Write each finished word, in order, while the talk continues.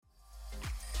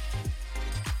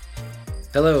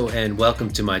Hello and welcome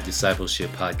to my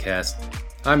Discipleship Podcast.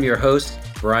 I'm your host,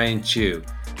 Brian Chu,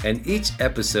 and each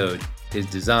episode is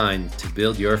designed to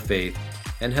build your faith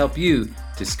and help you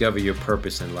discover your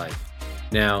purpose in life.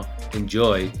 Now,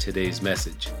 enjoy today's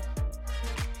message.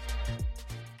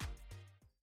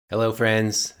 Hello,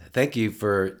 friends. Thank you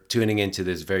for tuning into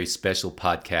this very special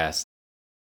podcast.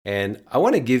 And I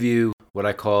want to give you what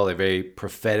I call a very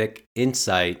prophetic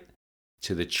insight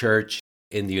to the church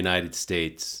in the United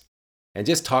States. And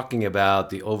just talking about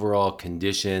the overall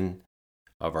condition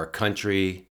of our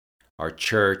country, our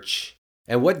church,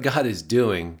 and what God is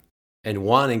doing and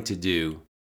wanting to do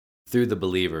through the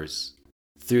believers,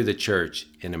 through the church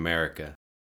in America.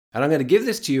 And I'm going to give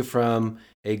this to you from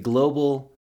a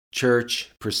global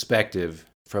church perspective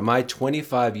from my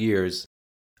 25 years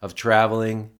of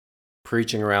traveling,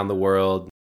 preaching around the world,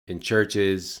 in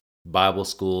churches, Bible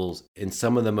schools, in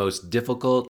some of the most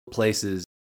difficult places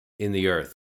in the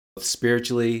earth,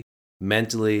 spiritually,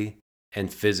 mentally,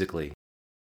 and physically.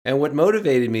 And what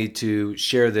motivated me to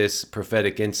share this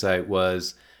prophetic insight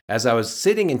was, as I was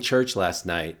sitting in church last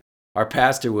night, our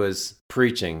pastor was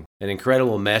preaching an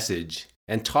incredible message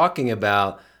and talking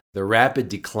about the rapid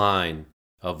decline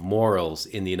of morals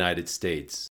in the United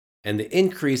States and the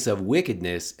increase of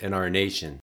wickedness in our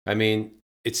nation. I mean,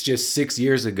 it's just 6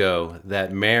 years ago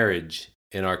that marriage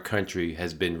in our country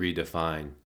has been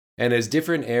redefined. And as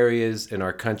different areas in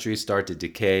our country start to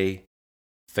decay,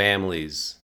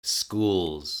 families,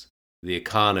 schools, the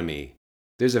economy,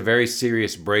 there's a very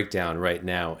serious breakdown right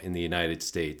now in the United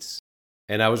States.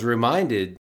 And I was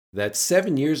reminded that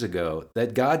 7 years ago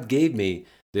that God gave me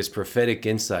this prophetic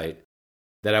insight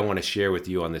that I want to share with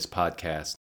you on this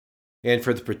podcast. And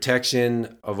for the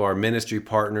protection of our ministry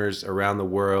partners around the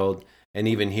world and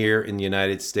even here in the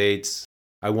United States,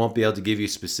 I won't be able to give you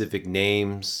specific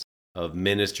names of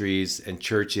ministries and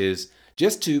churches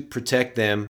just to protect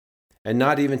them and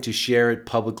not even to share it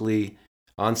publicly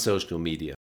on social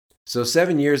media. So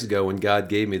 7 years ago when God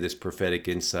gave me this prophetic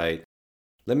insight,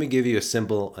 let me give you a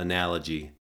simple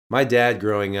analogy. My dad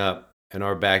growing up in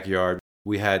our backyard,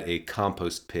 we had a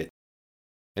compost pit.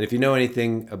 And if you know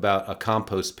anything about a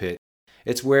compost pit,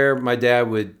 it's where my dad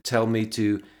would tell me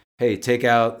to, hey, take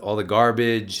out all the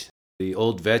garbage, the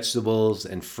old vegetables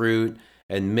and fruit,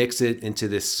 and mix it into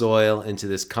this soil, into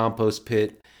this compost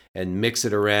pit, and mix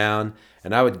it around.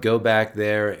 And I would go back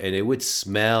there and it would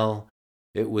smell.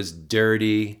 It was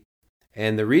dirty.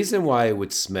 And the reason why it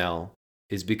would smell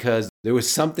is because there was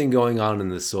something going on in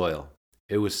the soil.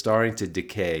 It was starting to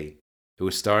decay. It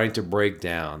was starting to break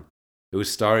down. It was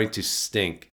starting to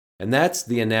stink. And that's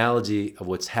the analogy of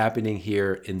what's happening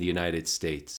here in the United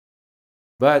States.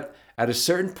 But at a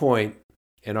certain point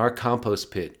in our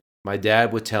compost pit, my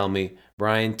dad would tell me,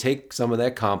 Brian, take some of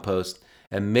that compost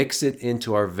and mix it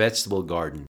into our vegetable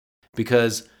garden.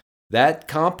 Because that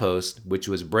compost, which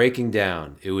was breaking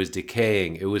down, it was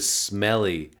decaying, it was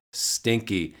smelly,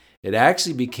 stinky, it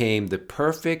actually became the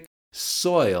perfect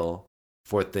soil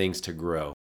for things to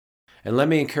grow. And let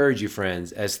me encourage you,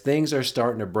 friends, as things are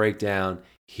starting to break down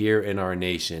here in our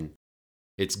nation,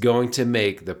 it's going to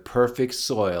make the perfect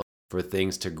soil for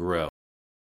things to grow.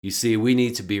 You see, we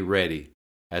need to be ready.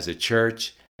 As a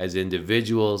church, as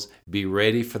individuals, be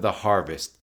ready for the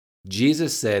harvest.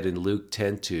 Jesus said in Luke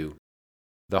 10:2,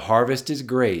 "The harvest is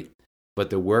great, but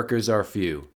the workers are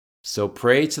few. So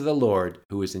pray to the Lord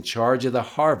who is in charge of the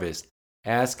harvest.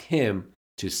 Ask him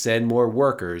to send more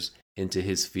workers into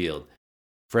his field."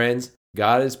 Friends,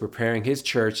 God is preparing his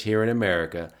church here in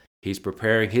America. He's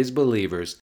preparing his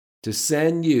believers to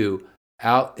send you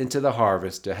out into the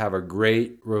harvest to have a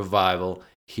great revival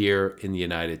here in the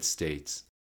United States.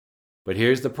 But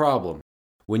here's the problem.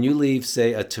 When you leave,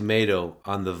 say, a tomato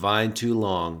on the vine too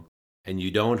long and you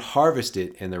don't harvest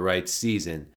it in the right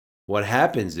season, what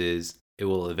happens is it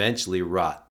will eventually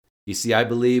rot. You see, I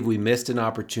believe we missed an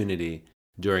opportunity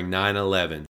during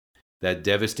 9/11, that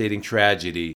devastating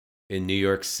tragedy in New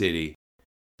York City.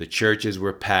 The churches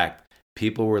were packed.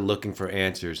 People were looking for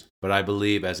answers. But I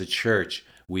believe as a church,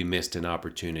 we missed an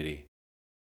opportunity.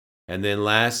 And then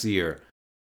last year,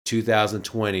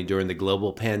 2020, during the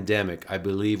global pandemic, I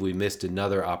believe we missed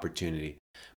another opportunity.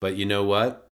 But you know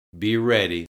what? Be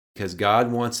ready, because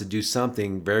God wants to do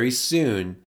something very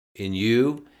soon in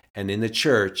you and in the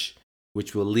church,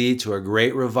 which will lead to a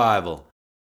great revival.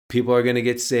 People are going to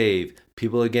get saved.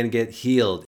 People are going to get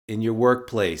healed in your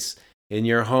workplace, in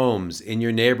your homes, in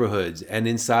your neighborhoods, and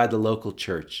inside the local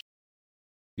church.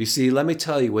 You see, let me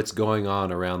tell you what's going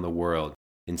on around the world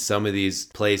in some of these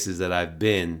places that I've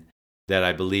been that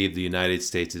I believe the United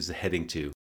States is heading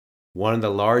to. One of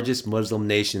the largest Muslim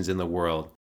nations in the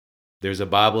world. There's a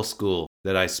Bible school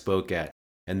that I spoke at,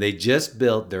 and they just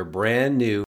built their brand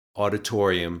new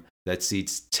auditorium that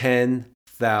seats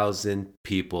 10,000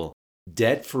 people,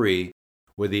 debt-free,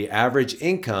 where the average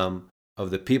income of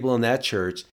the people in that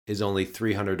church is only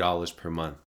 $300 per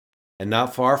month. And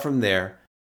not far from there,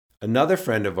 another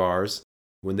friend of ours,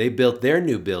 when they built their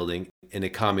new building in a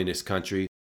communist country,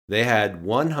 they had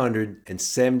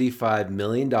 $175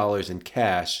 million in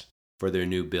cash for their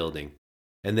new building.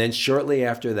 And then shortly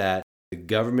after that, the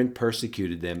government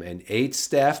persecuted them and 8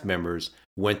 staff members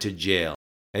went to jail.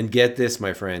 And get this,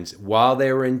 my friends, while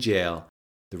they were in jail,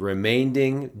 the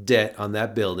remaining debt on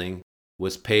that building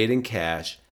was paid in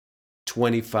cash,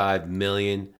 $25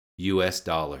 million US.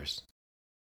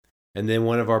 And then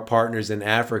one of our partners in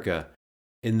Africa,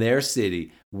 in their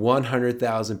city,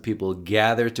 100,000 people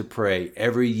gather to pray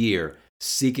every year,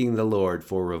 seeking the Lord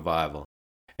for revival.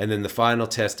 And then the final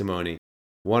testimony,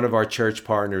 one of our church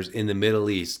partners in the Middle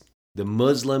East, the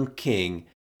Muslim king,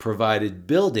 provided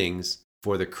buildings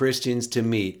for the Christians to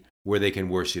meet where they can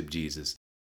worship Jesus.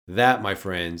 That, my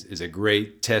friends, is a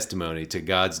great testimony to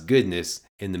God's goodness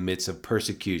in the midst of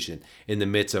persecution, in the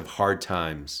midst of hard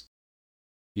times.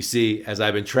 You see, as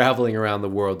I've been traveling around the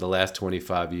world the last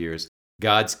 25 years,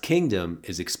 God's kingdom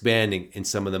is expanding in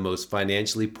some of the most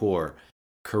financially poor,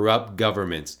 corrupt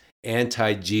governments,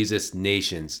 anti-Jesus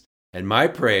nations. And my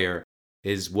prayer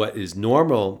is what is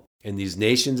normal in these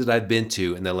nations that I've been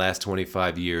to in the last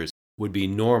 25 years would be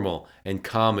normal and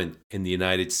common in the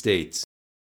United States.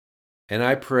 And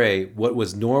I pray what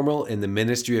was normal in the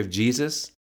ministry of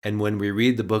Jesus, and when we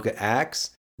read the book of Acts,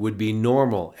 would be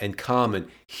normal and common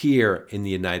here in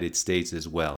the United States as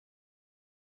well.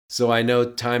 So I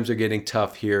know times are getting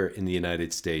tough here in the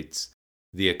United States.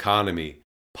 The economy,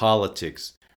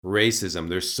 politics, racism,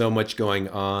 there's so much going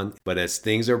on. But as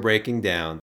things are breaking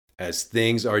down, as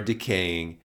things are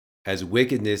decaying, as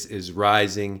wickedness is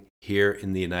rising here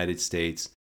in the United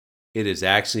States, it is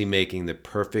actually making the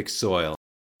perfect soil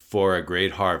for a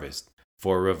great harvest,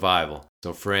 for revival.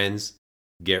 So friends,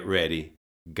 get ready.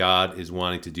 God is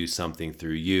wanting to do something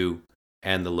through you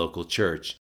and the local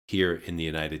church here in the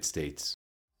United States.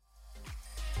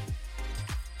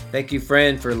 Thank you,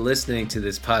 friend, for listening to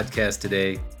this podcast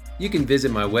today. You can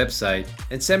visit my website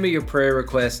and send me your prayer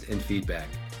requests and feedback.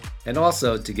 And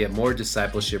also to get more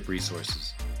discipleship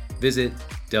resources, visit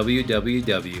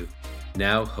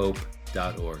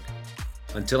www.nowhope.org.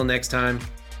 Until next time,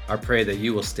 I pray that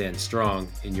you will stand strong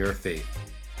in your faith.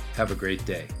 Have a great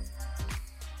day.